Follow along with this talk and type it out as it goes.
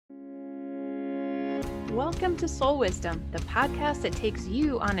Welcome to Soul Wisdom, the podcast that takes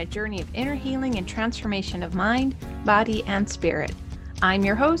you on a journey of inner healing and transformation of mind, body, and spirit. I'm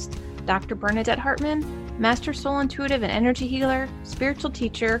your host, Dr. Bernadette Hartman, Master Soul Intuitive and Energy Healer, spiritual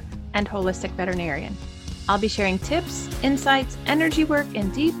teacher, and holistic veterinarian. I'll be sharing tips, insights, energy work,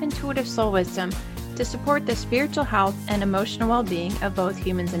 and deep intuitive soul wisdom to support the spiritual health and emotional well-being of both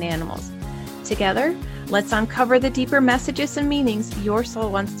humans and animals. Together, let's uncover the deeper messages and meanings your soul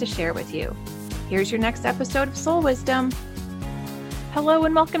wants to share with you. Here's your next episode of Soul Wisdom. Hello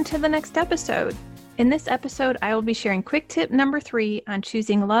and welcome to the next episode. In this episode, I will be sharing quick tip number 3 on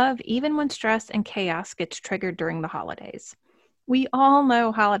choosing love even when stress and chaos gets triggered during the holidays. We all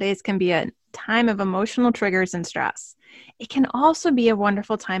know holidays can be a time of emotional triggers and stress. It can also be a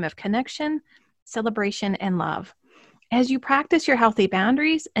wonderful time of connection, celebration, and love. As you practice your healthy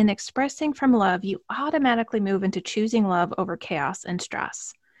boundaries and expressing from love, you automatically move into choosing love over chaos and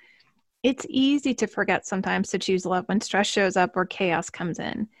stress. It's easy to forget sometimes to choose love when stress shows up or chaos comes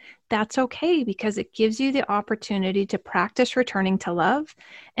in. That's okay because it gives you the opportunity to practice returning to love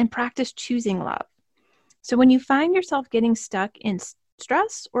and practice choosing love. So when you find yourself getting stuck in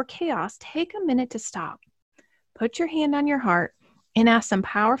stress or chaos, take a minute to stop. Put your hand on your heart and ask some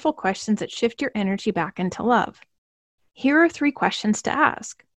powerful questions that shift your energy back into love. Here are 3 questions to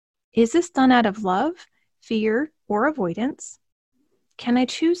ask. Is this done out of love, fear, or avoidance? Can I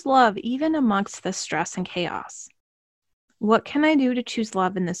choose love even amongst the stress and chaos? What can I do to choose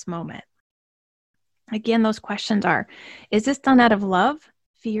love in this moment? Again, those questions are, is this done out of love,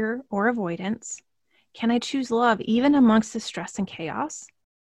 fear, or avoidance? Can I choose love even amongst the stress and chaos?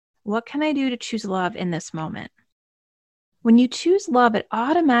 What can I do to choose love in this moment? When you choose love, it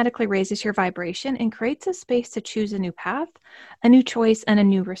automatically raises your vibration and creates a space to choose a new path, a new choice, and a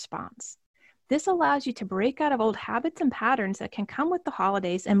new response. This allows you to break out of old habits and patterns that can come with the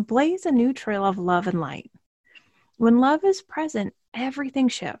holidays and blaze a new trail of love and light. When love is present, everything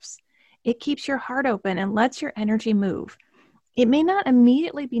shifts. It keeps your heart open and lets your energy move. It may not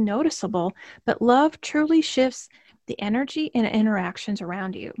immediately be noticeable, but love truly shifts the energy and interactions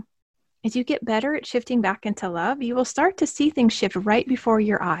around you. As you get better at shifting back into love, you will start to see things shift right before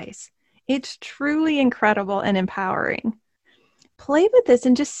your eyes. It's truly incredible and empowering. Play with this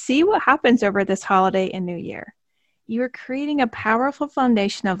and just see what happens over this holiday and new year. You are creating a powerful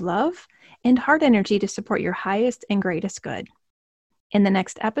foundation of love and heart energy to support your highest and greatest good. In the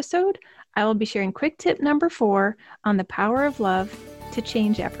next episode, I will be sharing quick tip number 4 on the power of love to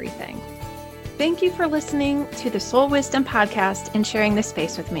change everything. Thank you for listening to the Soul Wisdom podcast and sharing this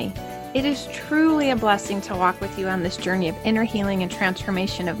space with me. It is truly a blessing to walk with you on this journey of inner healing and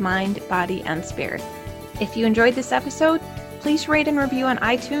transformation of mind, body, and spirit. If you enjoyed this episode, please rate and review on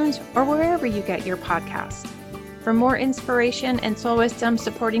iTunes or wherever you get your podcast. For more inspiration and soul wisdom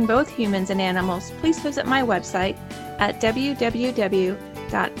supporting both humans and animals, please visit my website at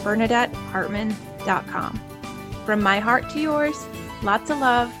www.bernadettehartman.com. From my heart to yours, lots of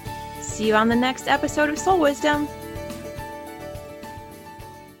love. See you on the next episode of Soul Wisdom.